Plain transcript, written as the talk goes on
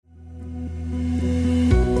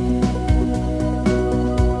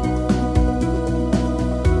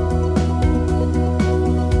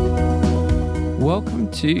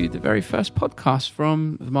to the very first podcast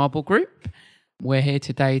from the Marble Group. We're here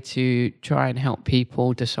today to try and help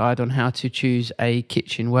people decide on how to choose a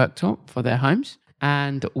kitchen worktop for their homes.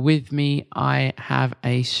 And with me, I have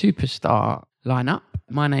a superstar lineup.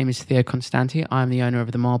 My name is Theo Constanti. I'm the owner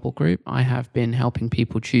of the Marble Group. I have been helping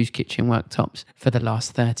people choose kitchen worktops for the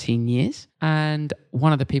last 13 years. And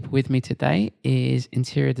one of the people with me today is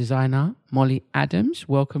interior designer Molly Adams.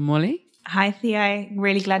 Welcome, Molly. Hi, Theo.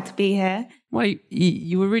 Really glad to be here. Well,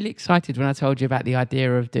 you were really excited when I told you about the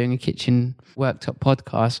idea of doing a kitchen worktop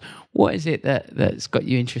podcast. What is it that's got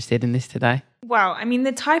you interested in this today? Well, I mean,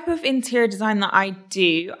 the type of interior design that I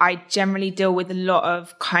do, I generally deal with a lot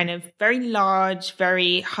of kind of very large,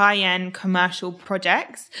 very high-end commercial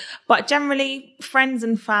projects. But generally, friends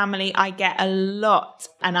and family, I get a lot,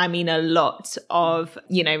 and I mean a lot of,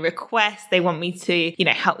 requests. They want me to,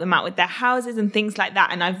 help them out with their houses and things like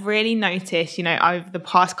that. And I've really noticed, over the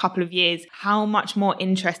past couple of years, how much more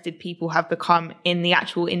interested people have become in the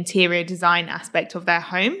actual interior design aspect of their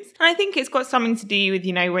homes. And I think it's got something to do with,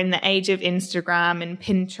 we're in the age of Instagram and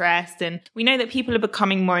Pinterest, and we know that people are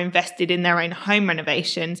becoming more invested in their own home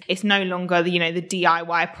renovations. It's no longer the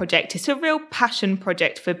DIY project. It's a real passion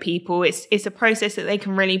project for people. It's a process that they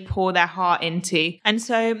can really pour their heart into. And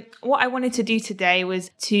so what I wanted to do today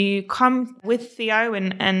was to come with Theo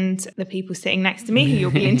and the people sitting next to me, who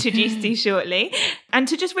you'll be introduced to shortly, and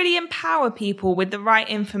to just really empower people with the right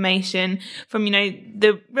information from,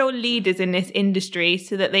 the real leaders in this industry,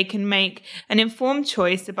 so that they can make an informed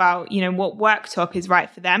choice about, what worktop is right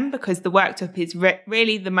for them, because the worktop is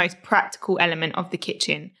really the most practical element of the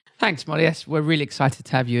kitchen. Thanks, Molly. Yes, we're really excited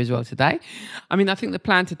to have you as well today. I mean, I think the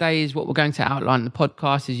plan today is what we're going to outline in the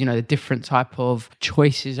podcast is, the different type of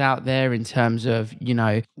choices out there in terms of,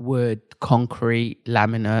 wood, concrete,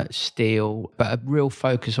 laminate, steel, but a real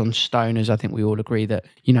focus on stone, as I think we all agree that,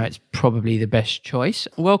 it's probably the best choice.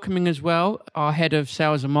 Welcoming as well our head of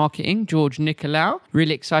sales and marketing, George Nicolau.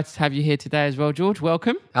 Really excited to have you here today as well, George.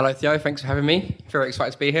 Welcome. Hello, Theo. Thanks for having me. Very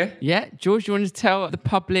excited to be here. Yeah. George, do you want to tell the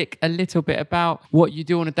public a little bit about what you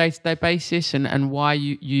do on a day-to-day basis and why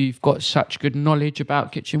you've got such good knowledge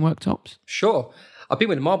about kitchen worktops? Sure. I've been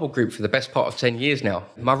with the Marble Group for the best part of 10 years now.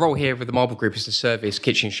 My role here with the Marble Group is to service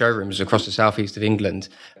kitchen showrooms across the southeast of England.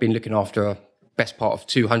 I've been looking after a best part of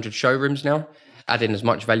 200 showrooms now, adding as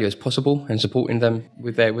much value as possible and supporting them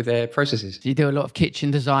with their processes. So you do a lot of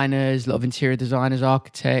kitchen designers, a lot of interior designers,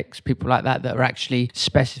 architects, people like that are actually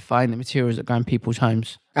specifying the materials that go in people's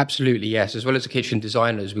homes? Absolutely, yes. As well as the kitchen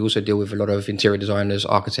designers, we also deal with a lot of interior designers,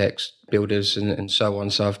 architects, builders, and so on.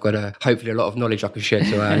 So I've got hopefully a lot of knowledge I can share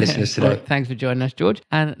to our listeners today. Well, thanks for joining us, George.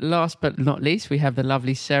 And last but not least, we have the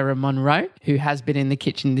lovely Sarah Monroe, who has been in the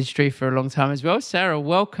kitchen industry for a long time as well. Sarah,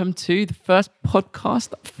 welcome to the first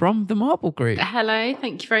podcast from the Marble Group. Hello,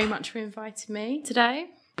 thank you very much for inviting me today.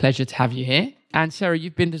 Pleasure to have you here. And Sarah,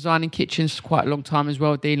 you've been designing kitchens for quite a long time as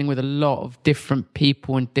well, dealing with a lot of different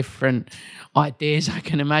people and different ideas, I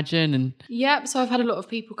can imagine. And yep, so I've had a lot of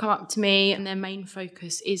people come up to me and their main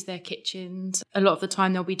focus is their kitchens. A lot of the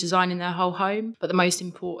time they'll be designing their whole home, but the most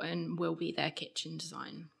important will be their kitchen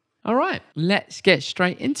design. All right, let's get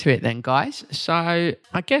straight into it then, guys. So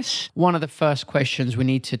I guess one of the first questions we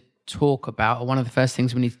need to talk about, or one of the first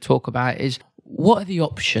things we need to talk about is, what are the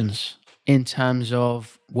options in terms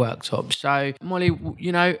of worktops? So, Molly,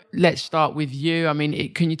 let's start with you. I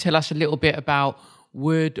mean, can you tell us a little bit about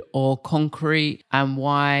wood or concrete and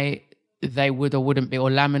why they would or wouldn't be,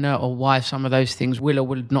 or laminate, or why some of those things will or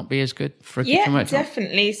would not be as good for a kitchen worktop? Yeah,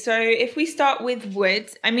 definitely. So if we start with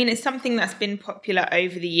wood, I mean, it's something that's been popular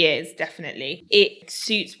over the years, definitely. It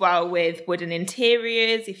suits well with wooden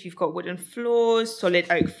interiors. If you've got wooden floors, solid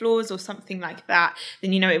oak floors or something like that,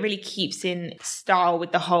 then, it really keeps in style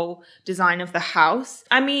with the whole design of the house.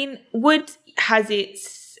 I mean, wood has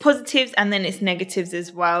its positives and then its negatives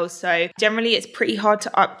as well. So generally it's pretty hard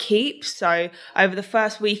to upkeep. So over the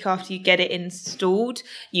first week after you get it installed,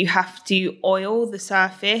 you have to oil the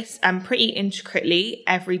surface and pretty intricately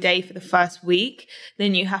every day for the first week.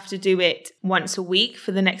 Then you have to do it once a week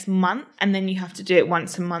for the next month. And then you have to do it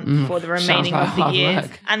once a month for the remaining of the year.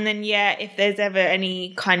 And then, if there's ever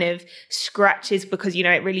any kind of scratches, because,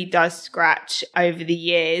 it really does scratch over the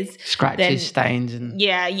years. Scratches, stains. And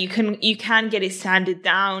you can get it sanded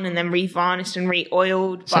down. down and then re-varnished and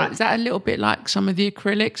re-oiled. So is that a little bit like some of the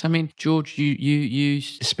acrylics? I mean, George, you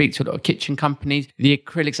speak to a lot of kitchen companies. The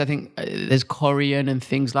acrylics, I think there's Corian and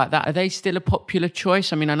things like that. Are they still a popular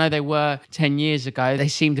choice? I mean, I know they were 10 years ago. They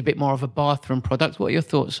seemed a bit more of a bathroom product. What are your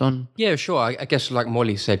thoughts on? Yeah, sure. I guess like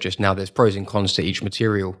Molly said just now, there's pros and cons to each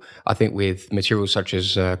material. I think with materials such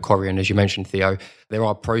as Corian, as you mentioned, Theo, there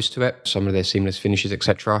are pros to it. Some of their seamless finishes,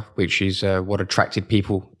 etc., which is what attracted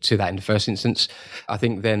people to that in the first instance. I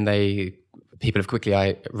think then people have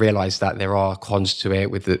quickly realised that there are cons to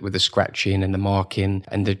it with the scratching and the marking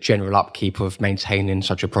and the general upkeep of maintaining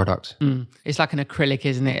such a product. It's like an acrylic,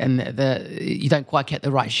 isn't it? And you don't quite get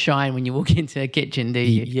the right shine when you walk into a kitchen, do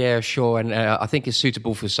you? Yeah, sure. And I think it's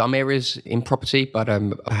suitable for some areas in property, but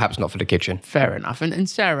perhaps not for the kitchen. Fair enough. And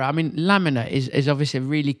Sarah, I mean, laminate is obviously a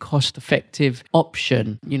really cost-effective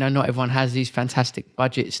option. You know, not everyone has these fantastic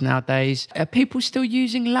budgets nowadays. Are people still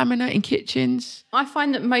using laminate in kitchens? I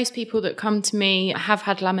find that most people that come to me have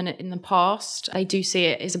had laminate in the past. They do see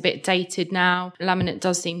it as a bit dated now. Laminate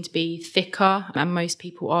does seem to be thicker, and most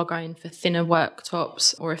people are going for thinner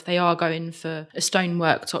worktops, or if they are going for a stone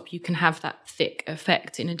worktop, you can have that thick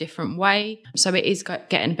effect in a different way. So it is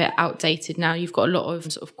getting a bit outdated now. You've got a lot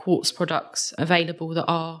of sort of quartz products available that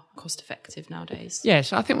are cost effective nowadays.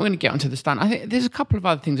 Yes, I think we're going to get onto the stone. I think there's a couple of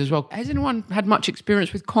other things as well. Has anyone had much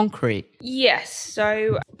experience with concrete? Yes,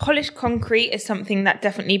 so polished concrete is something that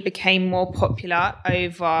definitely became more popular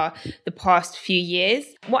over the past few years.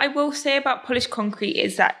 What I will say about polished concrete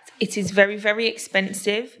is that it is very, very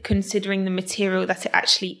expensive considering the material that it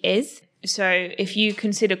actually is. So if you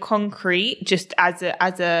consider concrete just as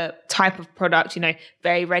a type of product, you know,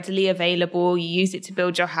 very readily available, you use it to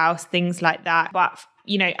build your house, things like that. But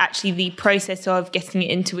you know, actually the process of getting it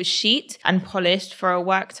into a sheet and polished for a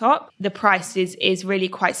worktop, the price is really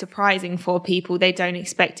quite surprising for people. They don't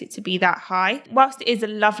expect it to be that high. Whilst it is a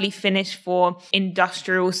lovely finish for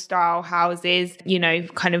industrial style houses, you know,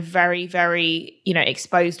 kind of very, very, you know,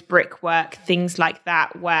 exposed brickwork, things like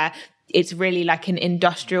that, where it's really like an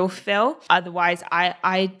industrial feel. Otherwise,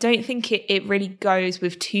 I don't think it really goes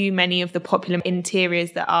with too many of the popular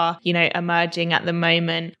interiors that are, you know, emerging at the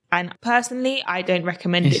moment. And personally, I don't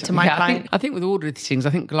recommend it to my client. I think with all of these things, I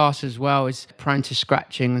think glass as well is prone to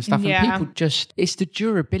scratching and stuff. Yeah. And people it's the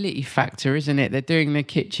durability factor, isn't it? They're doing their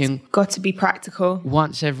kitchen. It's got to be practical.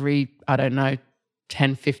 Once every, I don't know,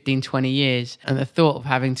 10, 15, 20 years. And the thought of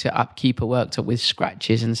having to upkeep a worktop with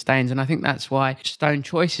scratches and stains. And I think that's why stone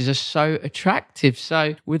choices are so attractive.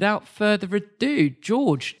 So without further ado,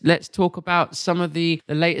 George, let's talk about some of the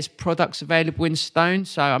latest products available in stone.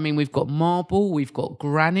 So, I mean, we've got marble, we've got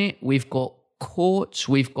granite, we've got quartz,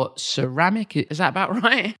 we've got ceramic. Is that about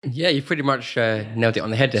right? Yeah, you pretty much nailed it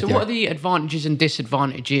on the head there. So what are the advantages and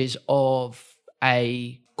disadvantages of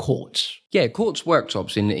a quartz? Yeah, quartz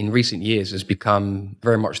worktops in recent years has become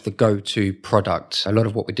very much the go-to product. A lot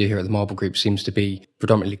of what we do here at the Marble Group seems to be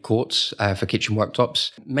predominantly quartz for kitchen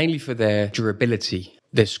worktops, mainly for their durability.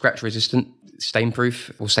 They're scratch resistant,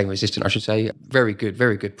 stain-proof, or stain-resistant, I should say. Very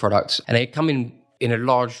good products. And they come in a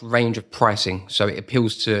large range of pricing, so it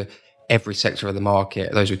appeals to every sector of the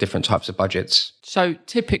market, those with different types of budgets. So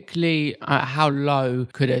typically, how low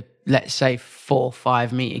could a, let's say, 4 or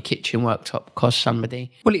 5 metre kitchen worktop cost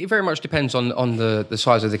somebody? Well, it very much depends on the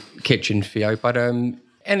size of the kitchen, Theo, but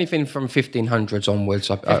anything from 1,500s onwards.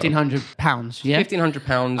 £1,500, yeah?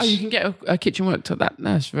 £1,500. Oh, you can get a kitchen worktop.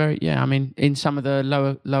 That's very, yeah. I mean, in some of the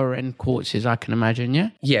lower end quartzes, I can imagine,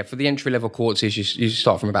 yeah? Yeah, for the entry level quartzes, you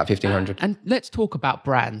start from about 1,500. And let's talk about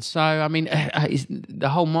brands. So, I mean, the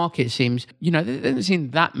whole market seems, you know, there doesn't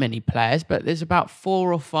seem that many players, but there's about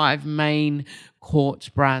 4 or 5 main quartz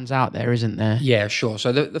brands out there, isn't there? Yeah, sure.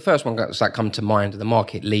 So the first one that come to mind are the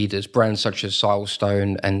market leaders, brands such as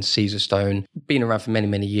Silestone and Caesarstone, been around for many,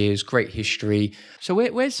 many years, great history. So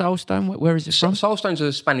where's Silestone? Where is it from? Silestone's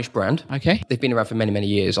a Spanish brand. Okay. They've been around for many, many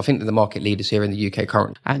years. I think they're the market leaders here in the UK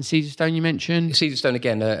currently. And Caesarstone you mentioned? Caesarstone,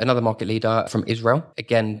 again, another market leader from Israel.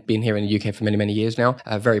 Again, been here in the UK for many, many years now.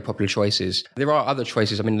 Very popular choices. There are other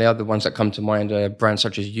choices. I mean, the other ones that come to mind are brands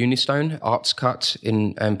such as Unistone, Arts Cut,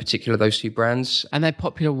 in particular, those two brands. And they're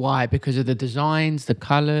popular, why? Because of the designs, the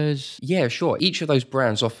colours? Yeah, sure. Each of those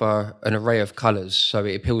brands offer an array of colours, so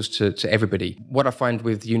it appeals to everybody. What I find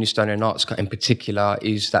with Unistone and Arts Cut in particular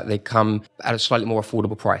is that they come at a slightly more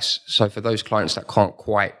affordable price. So for those clients that can't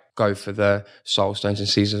quite go for the Silestones and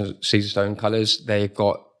Caesarstone colours, they've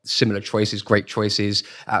got similar choices, great choices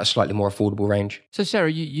at a slightly more affordable range. So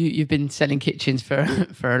Sarah, you've been selling kitchens for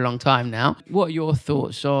a long time now. What are your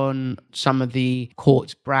thoughts on some of the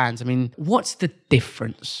quartz brands? I mean, what's the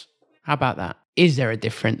difference? How about that? Is there a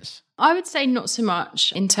difference? I would say not so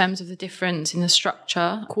much in terms of the difference in the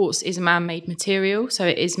structure. Quartz is a man-made material, so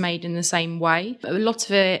it is made in the same way. But a lot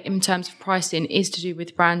of it in terms of pricing is to do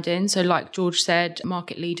with branding. So like George said,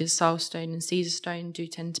 market leaders Silestone and Caesarstone do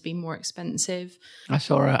tend to be more expensive. I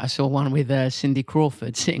saw one with Cindy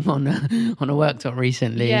Crawford sitting on a worktop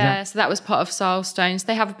recently. Yeah, so that was part of Silestones.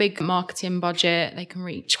 They have a big marketing budget. They can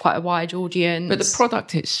reach quite a wide audience. But the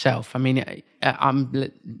product itself, I mean,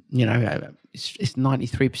 it's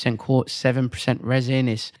 93% quartz, 7%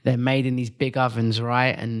 resin. They're made in these big ovens,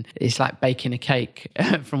 right? And it's like baking a cake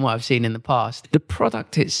from what I've seen in the past. The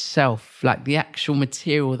product itself, like the actual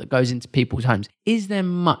material that goes into people's homes, is there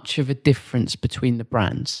much of a difference between the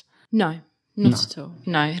brands? No. Not at all.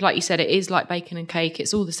 No, like you said, it is like baking and cake.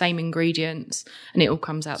 It's all the same ingredients and it all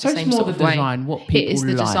comes out the same sort of way. So it's more the design, what people like. It is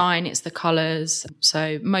the design, it's the colours.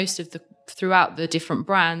 So throughout the different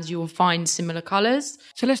brands, you'll find similar colours.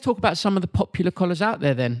 So let's talk about some of the popular colours out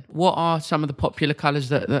there then. What are some of the popular colours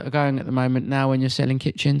that are going at the moment now when you're selling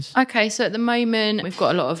kitchens? Okay, so at the moment, we've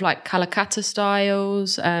got a lot of like Calacatta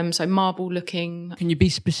styles, so marble looking. Can you be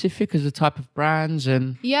specific as a type of brands?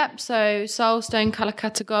 Yep, so Silestone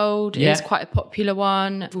Calacatta Gold is quite a popular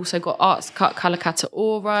one. We've also got Arts Cut Calacatta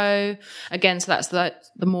Oro. Again, so that's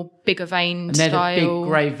the more bigger vein style. And they're the big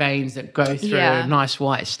grey veins that go through a nice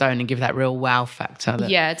white stone and give that real wow factor that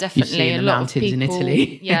definitely. You see in the mountains in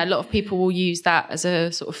Italy. A lot of people will use that as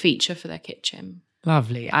a sort of feature for their kitchen.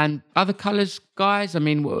 Lovely. And other colours, guys? I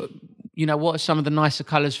mean, what are some of the nicer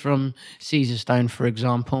colours from Caesarstone, for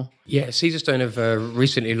example? Yeah, Caesarstone have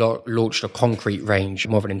recently launched a concrete range,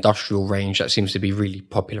 more of an industrial range that seems to be really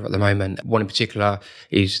popular at the moment. One in particular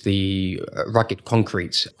is the rugged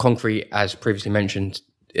concrete. Concrete, as previously mentioned,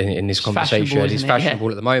 in this conversation is fashionable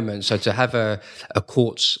at the moment. So to have a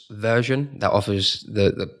quartz version that offers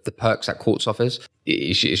the perks that quartz offers,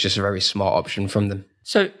 it's just a very smart option from them.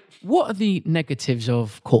 So what are the negatives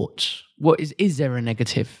of quartz? Is there a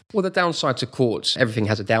negative? Well, the downside to quartz, everything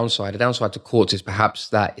has a downside. The downside to quartz is perhaps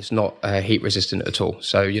that it's not heat resistant at all.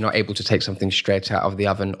 So you're not able to take something straight out of the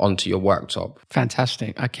oven onto your worktop.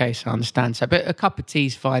 Fantastic. Okay, so I understand. So but a cup of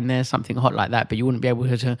tea's fine there, something hot like that, but you wouldn't be able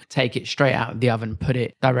to take it straight out of the oven, put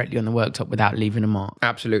it directly on the worktop without leaving a mark.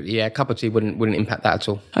 Absolutely, yeah. A cup of tea wouldn't impact that at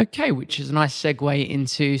all. Okay, which is a nice segue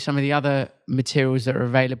into some of the other materials that are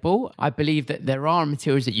available. I believe that there are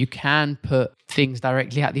materials that you can put things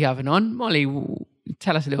directly out the oven on. Molly,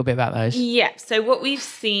 tell us a little bit about those. Yeah, so what we've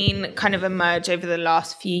seen kind of emerge over the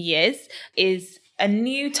last few years is a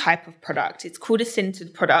new type of product. It's called a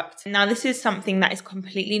sintered product. Now, this is something that is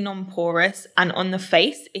completely non-porous, and on the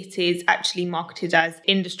face, it is actually marketed as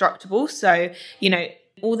indestructible. So,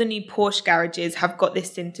 all the new Porsche garages have got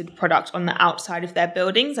this sintered product on the outside of their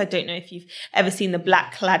buildings. I don't know if you've ever seen the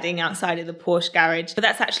black cladding outside of the Porsche garage, but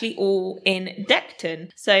that's actually all in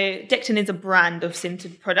Decton. So Decton is a brand of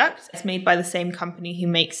sintered product. It's made by the same company who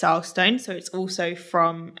makes Silestone, so it's also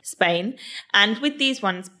from Spain. And with these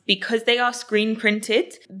ones, because they are screen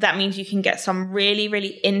printed, that means you can get some really,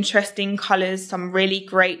 really interesting colours, some really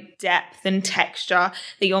great depth and texture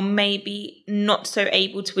that you're maybe not so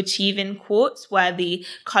able to achieve in quartz, where the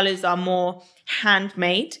colours are more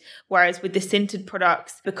handmade. Whereas with the sintered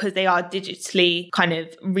products, because they are digitally kind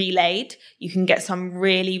of relayed, you can get some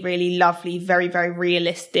really, really lovely, very, very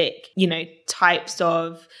realistic, types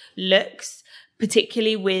of looks.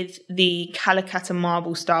 Particularly with the Calacatta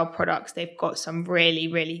marble style products, they've got some really,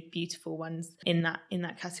 really beautiful ones in that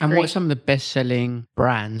category. And what are some of the best-selling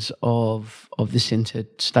brands of the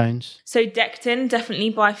sintered stones? So Decton, definitely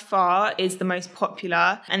by far, is the most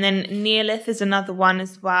popular. And then Neolith is another one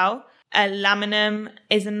as well. Laminum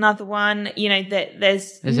is another one.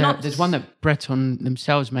 There's one that Breton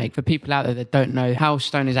themselves make. For people out there that don't know how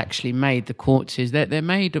stone is actually made, the quartzes, they're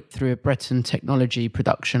made up through a Breton technology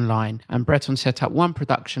production line. And Breton set up one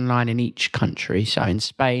production line in each country. So in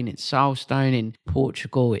Spain, it's Silestone. In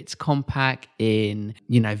Portugal, it's Compact. In,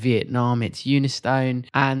 Vietnam, it's Unistone.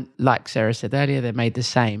 And like Sarah said earlier, they're made the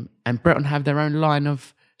same. And Breton have their own line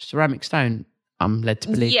of ceramic stone, I'm led to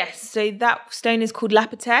believe. Yes, so that stone is called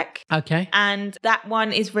Lapitech. Okay. And that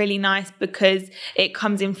one is really nice because it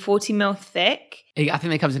comes in 40 mil thick. I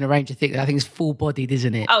think it comes in a range of thick. I think it's full-bodied,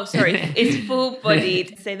 isn't it? Oh, sorry. It's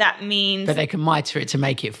full-bodied. So that means... But they can mitre it to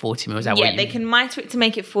make it 40 mil. Is that what you mean? Yeah, they can mitre it to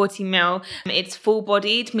make it 40 mil. It's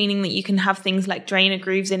full-bodied, meaning that you can have things like drainer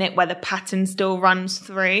grooves in it where the pattern still runs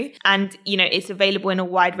through. And, it's available in a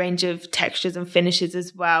wide range of textures and finishes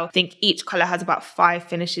as well. I think each colour has about 5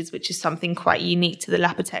 finishes, which is something quite unique to the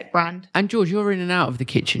Lapotec brand. And George, you're in and out of the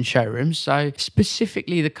kitchen showroom. So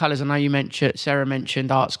specifically the colours, I know Sarah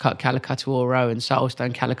mentioned Arts Cut Calicut Oro and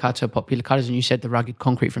Subtlestone Calicut are popular colours, and you said the rugged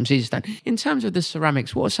concrete from Caesarstone. In terms of the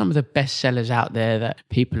ceramics, what are some of the best sellers out there that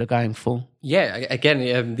people are going for? Yeah,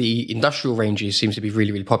 again, the industrial ranges seems to be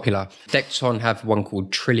really, really popular. Decton have one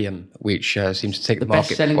called Trillium, which seems to take the market.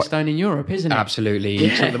 Best-selling stone in Europe, isn't it? Absolutely.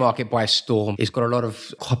 Yeah. Took the market by storm. It's got a lot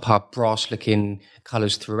of copper, brass-looking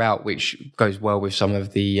colours throughout, which goes well with some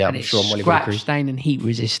of the, and it's scratch, stain and heat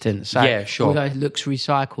resistant. So yeah, sure. Although it looks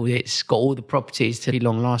recycled, it's got all the properties to be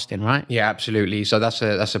long-lasting, right? Yeah, absolutely. So that's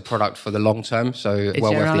a product for the long term. So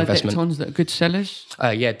well worth the investment. Dectons that are good sellers?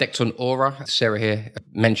 Yeah, Decton Aura. Sarah here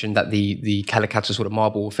mentioned that the Calicut sort of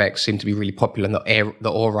marble effects seem to be really popular, and the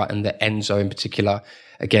Aura and the Enzo in particular,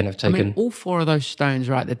 again, have taken... all four of those stones,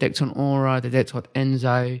 right? The Decton Aura, the Decton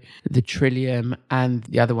Enzo, the Trillium, and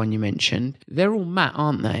the other one you mentioned, they're all matte,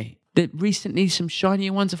 aren't they? Recently, some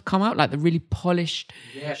shinier ones have come out, like the really polished,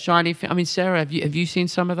 shiny. Sarah, have you seen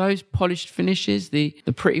some of those polished finishes, the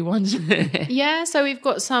pretty ones? Yeah, so we've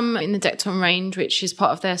got some in the Decton range, which is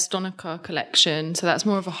part of their Stonica collection. So that's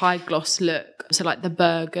more of a high gloss look. So like the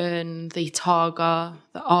Bergen, the Targa,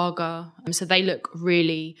 the Arga. So they look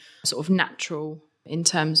really sort of natural in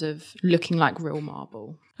terms of looking like real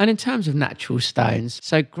marble. And in terms of natural stones,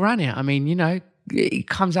 so granite, it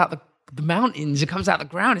comes out the mountains, it comes out the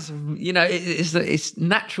ground. It's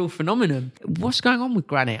natural phenomenon. What's going on with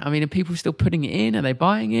granite? Are people still putting it in? Are they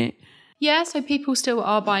buying it? Yeah, so people still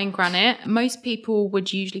are buying granite. Most people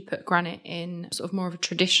would usually put granite in sort of more of a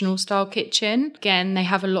traditional style kitchen. Again, they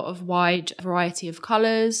have a lot of wide variety of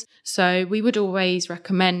colours. So we would always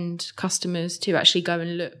recommend customers to actually go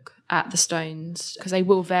and look at the stones because they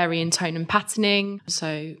will vary in tone and patterning.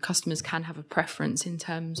 So customers can have a preference in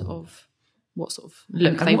terms of what sort of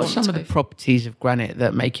look they want. What are some of the properties of granite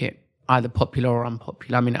that make it either popular or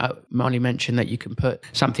unpopular? Molly mentioned that you can put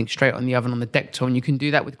something straight on the oven on the Decton. You can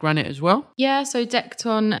do that with granite as well? Yeah, so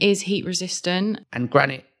Decton is heat resistant. And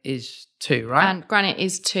granite is too, right? And granite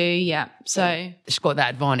is too, yeah. So it's got that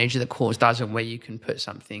advantage that quartz doesn't, where you can put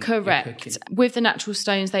something. Correct. With the natural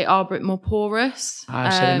stones, they are a bit more porous. So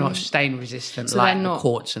they're not stain resistant like the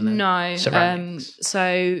quartz and the ceramics.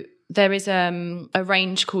 So there is a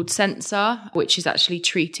range called Sensor, which is actually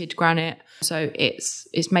treated granite. So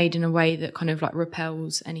it's made in a way that kind of like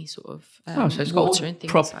repels any sort of so it's water got and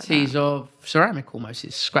things properties like that. of ceramic almost.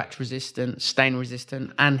 It's scratch resistant, stain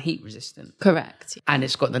resistant, and heat resistant. Correct. And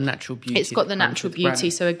it's got the natural beauty. It's got the natural beauty.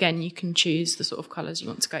 Granite. So again, you can choose the sort of colours you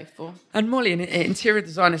want to go for. And Molly, an interior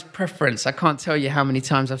designer's preference, I can't tell you how many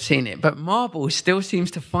times I've seen it, but marble still seems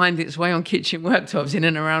to find its way on kitchen worktops in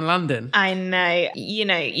and around London. I know.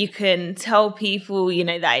 You can tell people,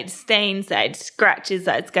 that it stains, that it scratches,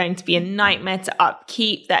 that it's going to be a nightmare to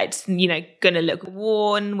upkeep, that it's, going to look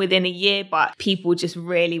worn within a year, but people just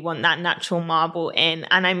really want that natural marble in.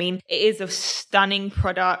 And it is a stunning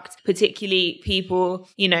product, particularly people,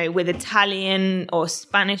 with Italian or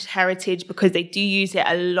Spanish heritage, because they do use it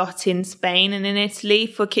a lot in Spain and in Italy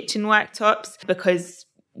for kitchen worktops, because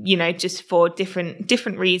just for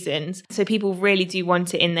different reasons. So people really do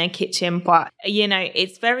want it in their kitchen, but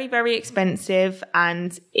it's very, very expensive,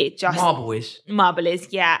 and it just marble is,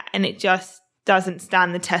 yeah, and it just doesn't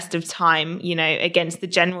stand the test of time, against the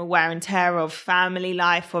general wear and tear of family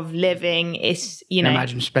life, of living. It's,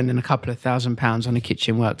 Imagine spending a couple of £1,000 on a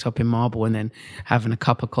kitchen worktop in marble and then having a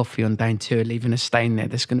cup of coffee on day 2 and leaving a stain there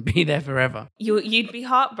that's going to be there forever. You'd be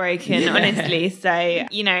heartbroken, honestly. So,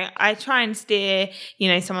 I try and steer,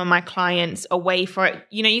 some of my clients away for it.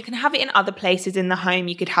 You can have it in other places in the home.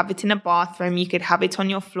 You could have it in a bathroom. You could have it on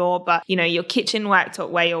your floor. But, your kitchen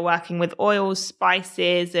worktop where you're working with oils,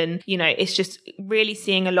 spices, and, it's just really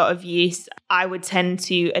seeing a lot of use. I would tend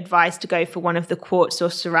to advise to go for one of the quartz or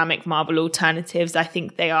ceramic marble alternatives. I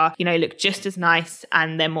think they are, look just as nice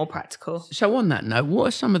and they're more practical. So on that note, what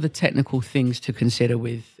are some of the technical things to consider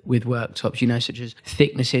with worktops, such as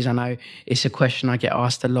thicknesses? I know it's a question I get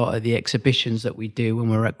asked a lot at the exhibitions that we do when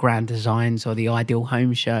we're at Grand Designs or the Ideal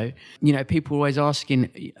Home Show. People are always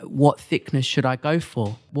asking, what thickness should I go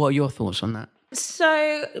for? What are your thoughts on that?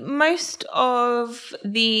 So most of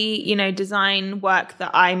the, design work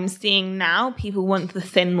that I'm seeing now, people want the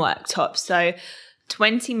thin worktop. So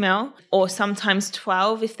 20 mil or sometimes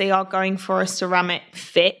 12 if they are going for a ceramic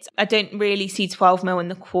fit. I don't really see 12 mil in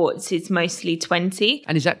the quartz. It's mostly 20.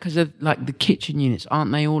 And is that because of the kitchen units?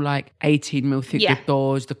 Aren't they all 18 mil thick? Yeah. The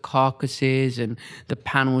doors, the carcasses, and the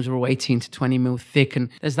panels are all 18 to 20 mil thick. And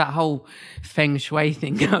there's that whole feng shui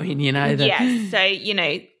thing going, Yes.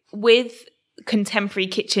 So, with contemporary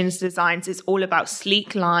kitchens designs is all about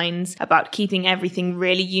sleek lines, about keeping everything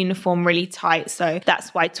really uniform, really tight. So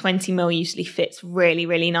that's why 20mm usually fits really,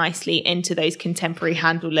 really nicely into those contemporary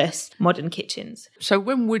handleless modern kitchens. So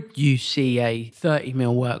when would you see a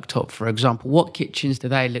 30mm worktop, for example? What kitchens do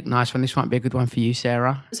they look nice on? This might be a good one for you,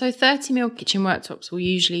 Sarah. So 30mm kitchen worktops will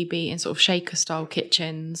usually be in sort of shaker style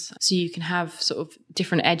kitchens. So you can have sort of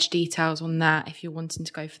different edge details on that if you're wanting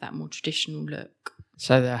to go for that more traditional look.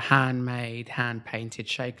 So the handmade, hand-painted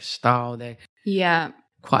shaker style, they're Yeah.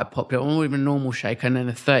 quite popular, or even a normal shaker, and then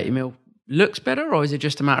the 30mm looks better, or is it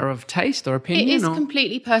just a matter of taste or opinion? It is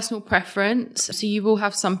completely personal preference. So you will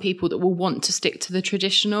have some people that will want to stick to the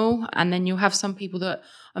traditional, and then you'll have some people that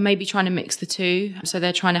are maybe trying to mix the two. So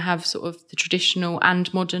they're trying to have sort of the traditional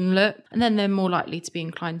and modern look, and then they're more likely to be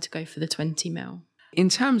inclined to go for the 20mm. In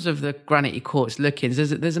terms of the granite quartz look-ins,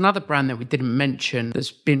 there's another brand that we didn't mention that's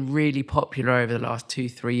been really popular over the last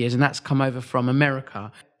 2-3 years, and that's come over from America.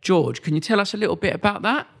 George, can you tell us a little bit about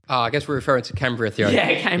that? I guess we're referring to Cambria Theory.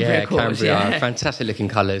 Yeah, Cambria quartz. Cambria, fantastic looking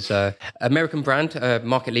colours. American brand,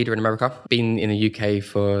 market leader in America. Been in the UK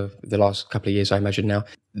for the last couple of years, I imagine now.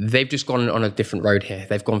 They've just gone on a different road here.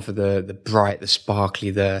 They've gone for the bright, the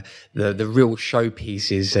sparkly, the real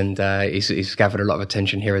showpieces, and it's gathered a lot of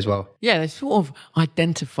attention here as well. Yeah, they sort of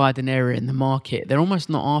identified an area in the market. They're almost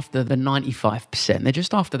not after the 95%. They're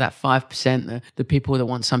just after that 5%, the people that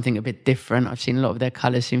want something a bit different. I've seen a lot of their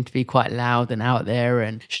colours seem to be quite loud and out there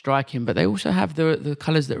and striking, but they also have the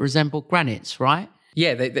colours that resemble granites, right?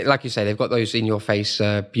 Yeah, they, like you say, they've got those in-your-face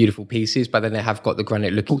beautiful pieces, but then they have got the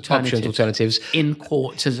granite-looking alternatives. In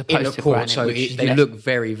quartz as opposed to quartz, granite. so they look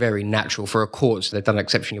very, very natural for a quartz. They've done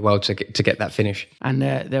exceptionally well to get that finish. And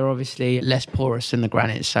they're obviously less porous than the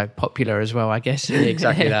granite, so popular as well, I guess. Yeah,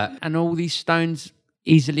 exactly that. And all these stones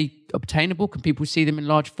easily obtainable? Can people see them in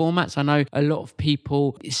large formats? I know a lot of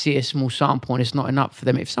people see a small sample and it's not enough for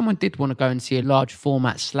them. If someone did want to go and see a large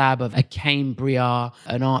format slab of a Cambria,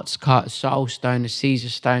 an Arts Cut, a Soul Stone, a Caesar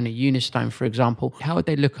Stone, a Unistone, for example, how would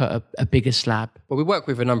they look at a bigger slab? Well, we work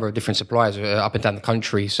with a number of different suppliers up and down the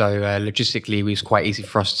country, so logistically it was quite easy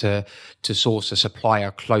for us to source a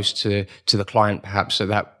supplier close to the client, perhaps, so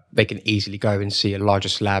that they can easily go and see a larger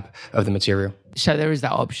slab of the material. So there is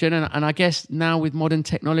that option. And I guess now with modern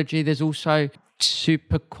technology, there's also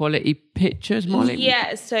super quality pictures, Molly?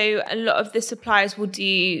 Yeah, so a lot of the suppliers will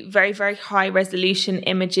do very, very high resolution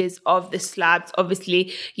images of the slabs.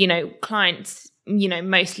 Obviously, clients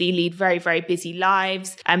mostly lead very, very busy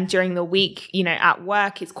lives. During the week, at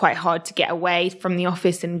work, it's quite hard to get away from the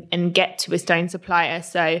office and get to a stone supplier.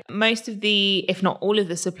 So most of if not all of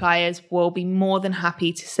the suppliers will be more than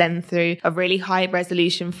happy to send through a really high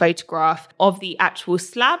resolution photograph of the actual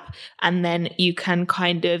slab. And then you can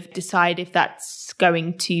kind of decide if that's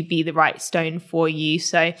going to be the right stone for you.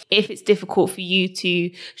 So if it's difficult for you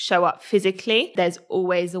to show up physically, there's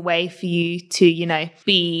always a way for you to,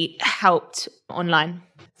 be helped online.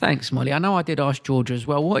 Thanks, Molly. I know I did ask Georgia as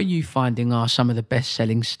well. What are you finding are some of the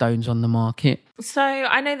best-selling stones on the market? So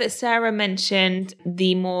I know that Sarah mentioned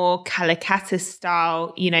the more Calacatta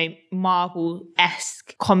style,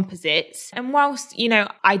 marble-esque composites. And whilst,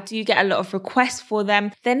 I do get a lot of requests for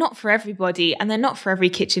them, they're not for everybody and they're not for every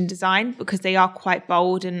kitchen design because they are quite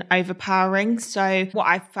bold and overpowering. So what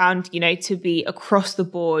I've found, to be across the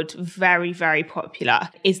board very, very popular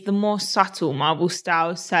is the more subtle marble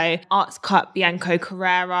styles. So Arts Cut Bianco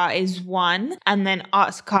Carrera is one, and then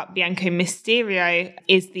Arts Cut Bianco Mysterio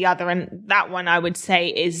is the other. And that one I would say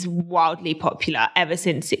is wildly popular ever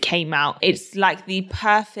since it came out. It's like the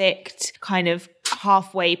perfect kind of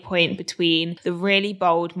halfway point between the really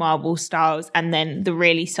bold marble styles and then the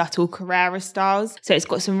really subtle Carrera styles. So it's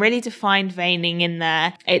got some really defined veining in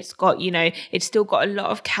there. It's got, it's still got a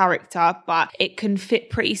lot of character, but it can fit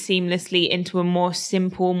pretty seamlessly into a more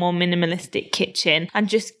simple, more minimalistic kitchen and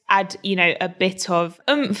just add, a bit of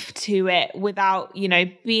oomph to it without,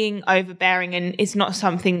 being overbearing, and it's not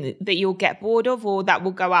something that you'll get bored of or that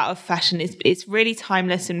will go out of fashion. It's really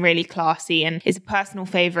timeless and really classy, and it's a personal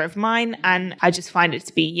favourite of mine, and I just find it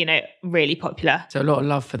to be, really popular. So a lot of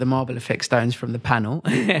love for the marble effect stones from the panel.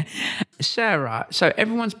 Sarah, so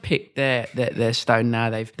everyone's picked their stone now.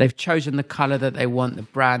 They've chosen the colour that they want, the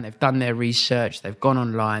brand, they've done their research, they've gone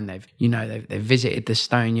online, they've visited the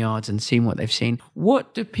stone yards and seen what they've seen.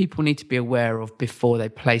 What do people need to be aware of before they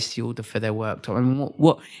place the order for their worktop? I mean,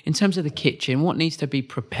 what in terms of the kitchen, what needs to be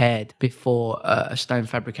prepared before a stone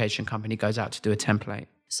fabrication company goes out to do a template?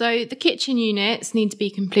 So the kitchen units need to be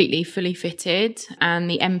completely fully fitted and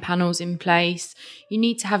the end panels in place. You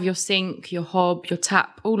need to have your sink, your hob, your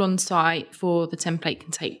tap all on site for the template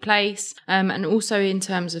can take place. And also in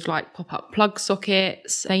terms of like pop-up plug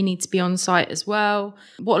sockets, they need to be on site as well.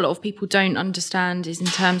 What a lot of people don't understand is in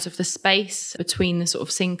terms of the space between the sort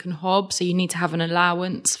of sink and hob. So you need to have an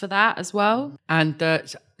allowance for that as well. And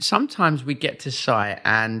sometimes we get to site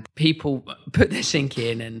and people put their sink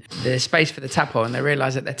in and there's space for the tap on and they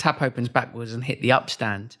realise that their tap opens backwards and hit the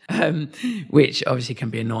upstand, which obviously can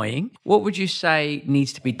be annoying. What would you say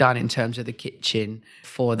needs to be done in terms of the kitchen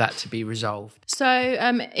for that to be resolved? So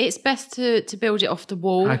it's best to build it off the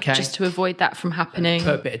wall, just to avoid that from happening.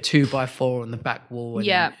 Put a bit of 2x4 on the back wall and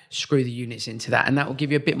then screw the units into that. And that will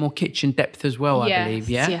give you a bit more kitchen depth as well, I believe,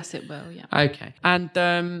 yeah? Yes, it will, yeah. Okay.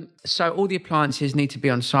 And so all the appliances need to be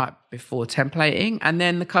on site before templating and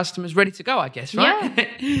then the customer's ready to go, I guess, right?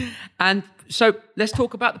 Yeah. And so let's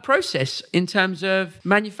talk about the process in terms of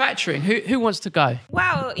manufacturing. Who wants to go?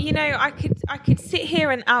 Well, I could sit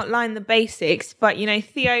here and outline the basics, but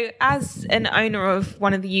Theo, as an owner of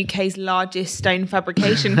one of the UK's largest stone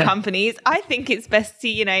fabrication companies, I think it's best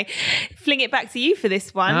to fling it back to you for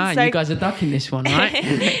this one. So you guys are ducking this one,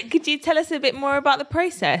 right? Could you tell us a bit more about the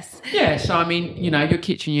process? Yeah, so I mean, your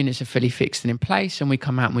kitchen units are fully fixed and in place, and we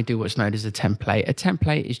come out and we do what's known as a template. A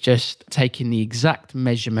template is just taking the exact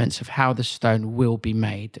measurements of how the stone will be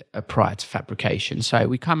made prior to fabrication. So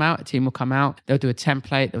we come out, a team will come out, they'll do a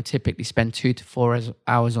template, they'll typically spend 2 to 4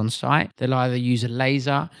 hours on site. They'll either use a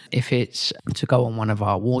laser if it's to go on one of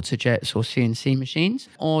our water jets or CNC machines,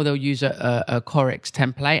 or they'll use a Corex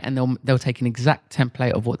template and they'll take an exact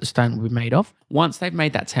template of what the stone will be made of. Once they've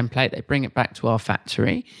made that template, they bring it back to our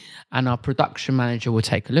factory and our production manager will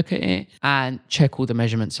take a look at it and check all the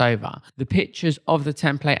measurements over. The pictures of the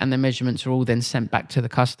template and the measurements are all then sent back to the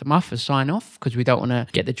customer for sign off because we don't want to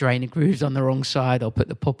get the drainer grooves on the wrong side or put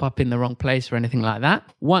the pop-up in the wrong place or anything like that.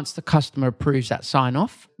 Once the customer approves that sign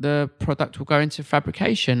off, the product will go into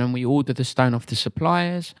fabrication and we order the stone off the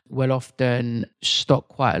suppliers. We'll often stock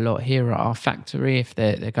quite a lot here at our factory if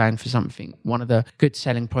they're going for something. One of the good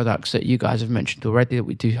selling products that you guys have mentioned already, that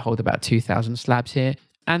we do hold about 2,000 slabs here.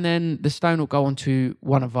 And then the stone will go onto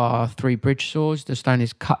one of our 3 bridge saws. The stone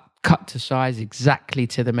is cut to size exactly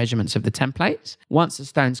to the measurements of the templates. Once the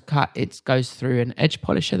stone's cut, it goes through an edge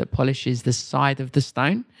polisher that polishes the side of the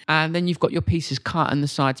stone. And then you've got your pieces cut and the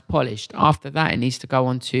sides polished. After that, it needs to go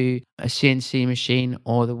onto a CNC machine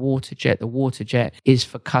or the water jet. The water jet is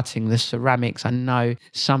for cutting the ceramics. I know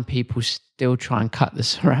some people still try and cut the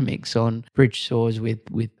ceramics on bridge saws with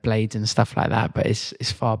blades and stuff like that, but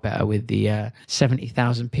it's far better with the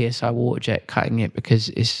 70,000 PSI water jet cutting it because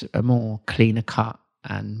it's a more cleaner cut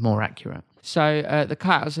and more accurate. So the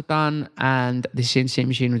cutouts are done and the CNC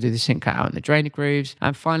machine will do the sink cutout and the drainer grooves.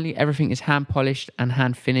 And finally, everything is hand polished and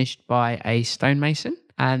hand finished by a stonemason.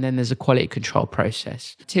 And then there's a quality control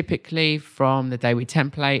process. Typically from the day we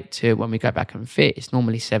template to when we go back and fit, it's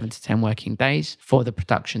normally 7 to 10 working days for the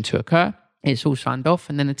production to occur. It's all signed off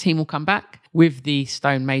and then the team will come back with the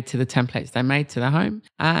stone made to the templates they made to their home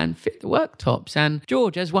and fit the worktops. And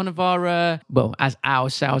George, as one of our, as our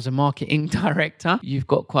sales and marketing director, you've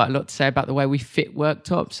got quite a lot to say about the way we fit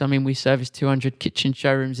worktops. I mean, we service 200 kitchen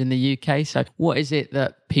showrooms in the UK. So what is it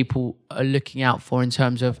that people are looking out for in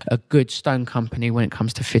terms of a good stone company when it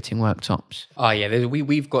comes to fitting worktops? Oh, yeah.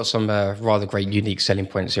 We've got some rather great unique selling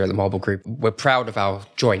points here at the Marble Group. We're proud of our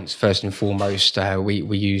joints, first and foremost.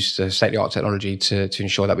 We use state-of-the-art technology to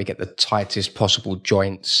ensure that we get the tightest possible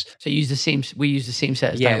joints. So we use the seam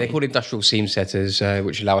setters. Yeah, they're called industrial seam setters,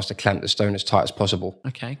 which allow us to clamp the stone as tight as possible.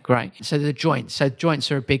 Okay, great. So the joints. So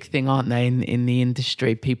joints are a big thing, aren't they, in the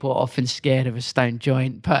industry? People are often scared of a stone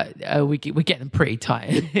joint, but we get them pretty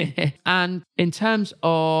tight. And in terms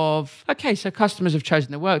of, so customers have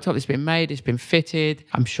chosen the worktop, it's been made, it's been fitted.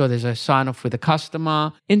 I'm sure there's a sign off with the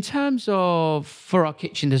customer. In terms of, for our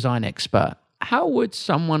kitchen design expert, how would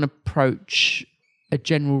someone approach a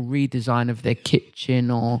general redesign of their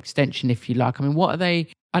kitchen or extension, if you like? I mean, what are they?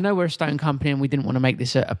 I know we're a stone company and we didn't want to make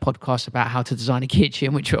this a podcast about how to design a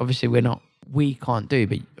kitchen, which obviously we can't do,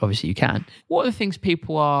 but obviously you can. What are the things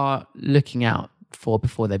people are looking out for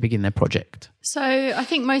before they begin their project? So I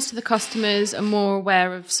think most of the customers are more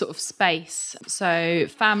aware of sort of space. So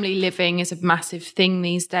family living is a massive thing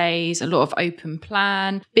these days, a lot of open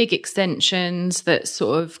plan, big extensions, that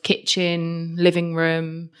sort of kitchen, living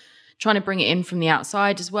room, trying to bring it in from the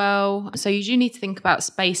outside as well. So you do need to think about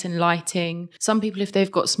space and lighting. Some people, if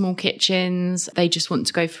they've got small kitchens, they just want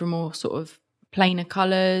to go for a more sort of plainer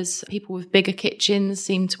colours. People with bigger kitchens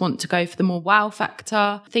seem to want to go for the more wow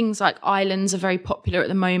factor. Things like islands are very popular at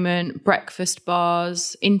the moment, breakfast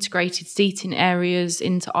bars, integrated seating areas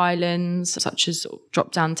into islands, such as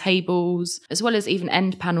drop-down tables, as well as even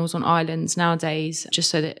end panels on islands nowadays, just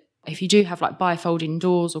so that if you do have like bifolding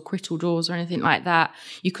doors or crittle doors or anything like that,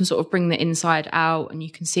 you can sort of bring the inside out and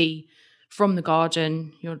you can see from the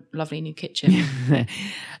garden your lovely new kitchen.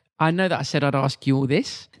 I know that I said I'd ask you all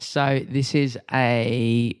this. So this is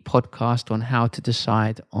a podcast on how to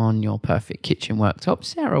decide on your perfect kitchen worktop.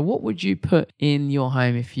 Sarah, what would you put in your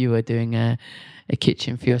home if you were doing a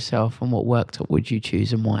kitchen for yourself, and what worktop would you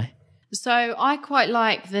choose and why? So I quite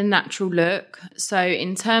like the natural look. So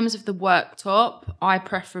in terms of the worktop, I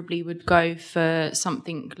preferably would go for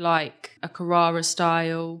something like a Carrara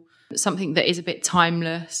style, something that is a bit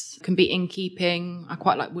timeless, can be in keeping. I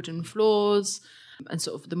quite like wooden floors and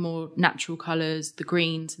sort of the more natural colours, the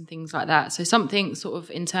greens and things like that. So something sort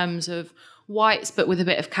of in terms of whites but with a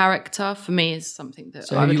bit of character for me is something that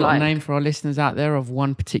So I would have you got like. a name for our listeners out there of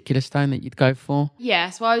one particular stone that you'd go for? Yeah,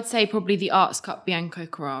 so I would say probably the Arts Cup Bianco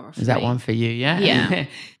Carrara. Is that one for you, yeah? Yeah.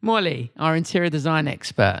 Molly, our interior design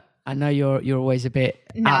expert. I know you're always a bit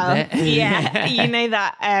out there. Yeah, you know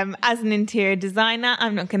that as an interior designer,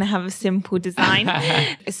 I'm not going to have a simple design.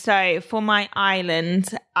 So for my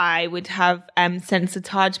island, I would have Sensor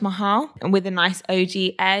Taj Mahal with a nice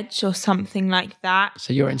OG edge or something like that.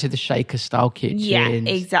 So you're into the shaker style kitchens. Yeah,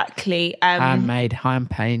 exactly. Handmade,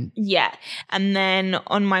 hand paint. Yeah. And then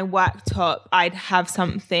on my worktop, I'd have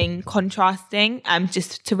something contrasting,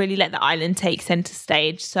 just to really let the island take center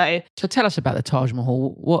stage. So tell us about the Taj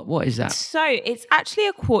Mahal. What is that? So it's actually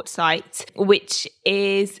a quartzite, which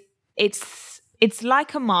is it's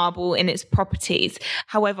like a marble in its properties.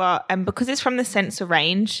 However, because it's from the Sensor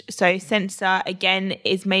range, so Sensor again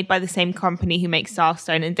is made by the same company who makes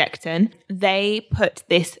Silestone and Decton. They put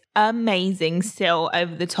this amazing sill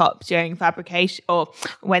over the top during fabrication, or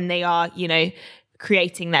when they are,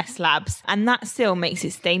 creating their slabs, and that sill makes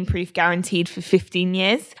it stain proof guaranteed for 15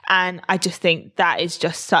 years, and I just think that is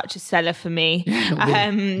just such a seller for me.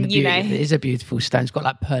 It is a beautiful stone. It's got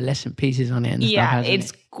like pearlescent pieces on it and stuff,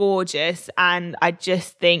 it's gorgeous, and I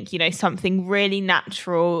just think something really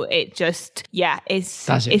natural, it just it's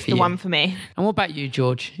the one for me. And what about you,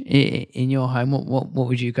 George, in your home? What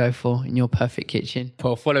would you go for in your perfect kitchen?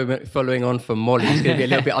 Well, following on from Molly, it's going to be a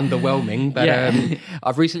little bit underwhelming, but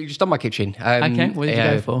I've recently just done my kitchen. Okay, what did you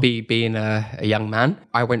go for? Being a young man,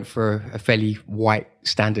 I went for a fairly white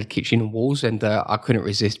standard kitchen walls, and I couldn't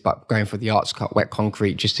resist but going for the Arts Cut wet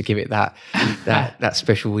concrete just to give it that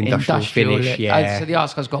special industrial finish. Look. Yeah. So the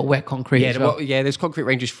Arts Cut's got wet concrete as well. There's concrete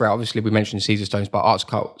ranges throughout. Obviously, we mentioned Caesar stones, but Arts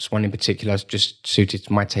Cut's one in particular just suited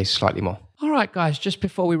my taste slightly more. All right, guys, just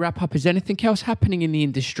before we wrap up, is there anything else happening in the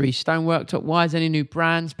industry? Stone worktop-wise, any new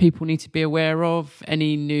brands people need to be aware of?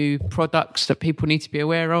 Any new products that people need to be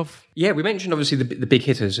aware of? Yeah, we mentioned obviously the big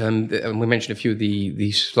hitters, and we mentioned a few of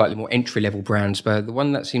the slightly more entry-level brands, but the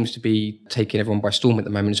one that seems to be taking everyone by storm at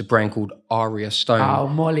the moment is a brand called Aria Stone. Oh,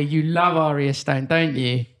 Molly, you love Aria Stone, don't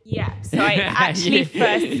you? Yeah, so I actually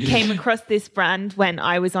first came across this brand when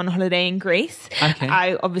I was on holiday in Greece. Okay.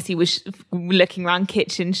 I obviously was looking around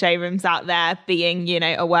kitchen showrooms out there, being,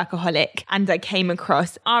 a workaholic, and I came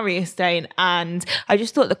across Aria Stone, and I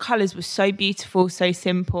just thought the colours were so beautiful, so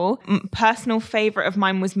simple. Personal favourite of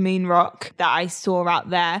mine was Moon Rock that I saw out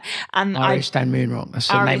there. And Aria Stone Moon Rock, that's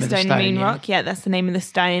the Aria name of the Stone stone. Moon Rock, yeah, that's the name of the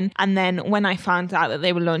stone. And then when I found out that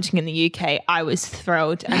they were launching in the UK, I was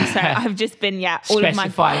thrilled. And so I've just been, all of my...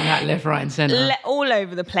 that left, right and centre. All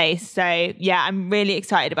over the place. So, yeah, I'm really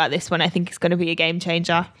excited about this one. I think it's going to be a game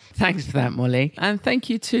changer. Thanks for that, Molly. And thank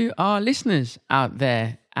you to our listeners out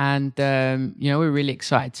there. And, we're really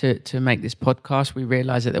excited to make this podcast. We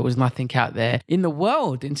realised that there was nothing out there in the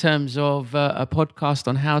world in terms of a podcast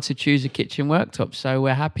on how to choose a kitchen worktop. So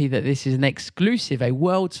we're happy that this is an exclusive, a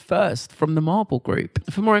world's first from the Marble Group.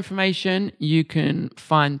 For more information, you can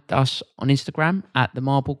find us on Instagram at the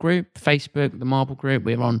Marble Group, Facebook, the Marble Group.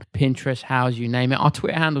 We're on Pinterest, House, you name it. Our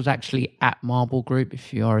Twitter handle is actually at Marble Group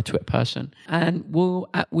if you are a Twitter person. And we're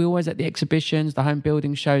always at the exhibitions, the home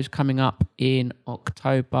building shows coming up in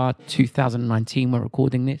October 2019. We're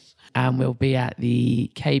recording this, and we'll be at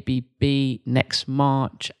the KBB next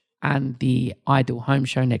March and the Ideal Home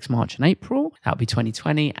Show next March and April. That'll be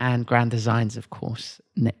 2020, and Grand Designs, of course,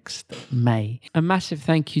 next May. A massive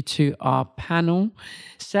thank you to our panel.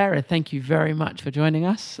 Sarah, thank you very much for joining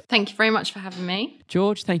us. Thank you very much for having me.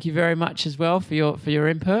 George, thank you very much as well for your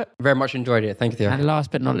input. Very much enjoyed it. Thank you, Theo. And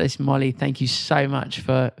last but not least, Molly, thank you so much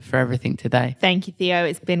for everything today. Thank you, Theo.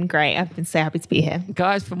 It's been great. I've been so happy to be here.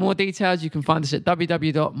 Guys, for more details, you can find us at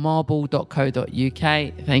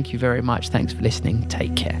www.marble.co.uk. Thank you very much. Thanks for listening.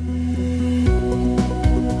 Take care.